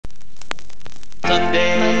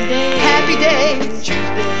Happy days.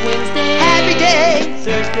 Tuesday, Wednesday, Happy days.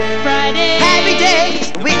 Thursday, Friday, Happy days.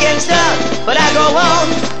 Weekend stuff, but I go on,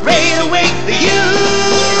 ready to wait for you.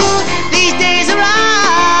 These days are ours.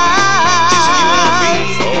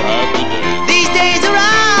 Oh, happy day. These days are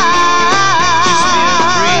ours.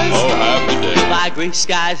 Oh, happy day. Goodbye gray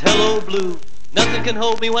skies, hello blue. Nothing can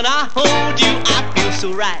hold me when I hold you. I feel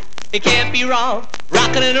so right, it can't be wrong.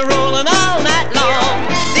 Rocking and rolling all night long.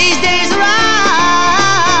 These days are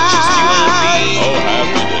ours. Just you and me. Oh,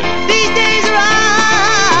 happy day. These days are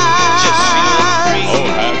ours. Just you and me. Oh,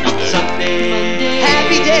 happy day. Sunday,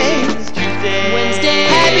 Happy days. Tuesday, Wednesday,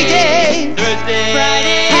 happy days. Thursday,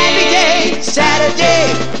 Friday, happy days. Saturday,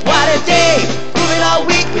 what a day. Moving all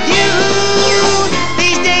week with you.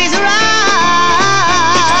 These days are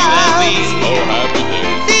Just you and ours. me. Oh, happy day.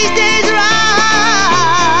 These days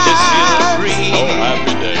are Just you and ours. me. Oh,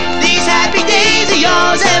 happy day. These happy days are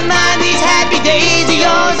yours and mine. These happy days are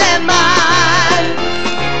yours and mine.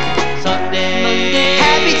 Sunday, Monday,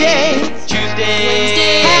 happy days. Tuesday,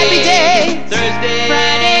 Wednesday, happy days. Thursday,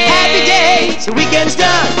 Friday, happy days. The weekend's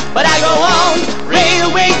done, but I go on, ready to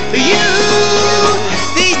wait for you.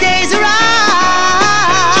 These days are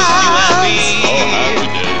Just you and ours. me. Oh, happy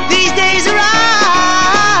day. These days are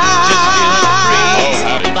Just you and me. ours. Oh,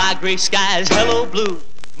 happy. By gray skies, hello blue.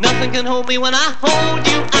 Nothing can hold me when I hold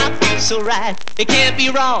you. I feel so right, it can't be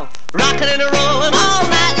wrong. Rocking and rolling all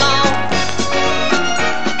night long.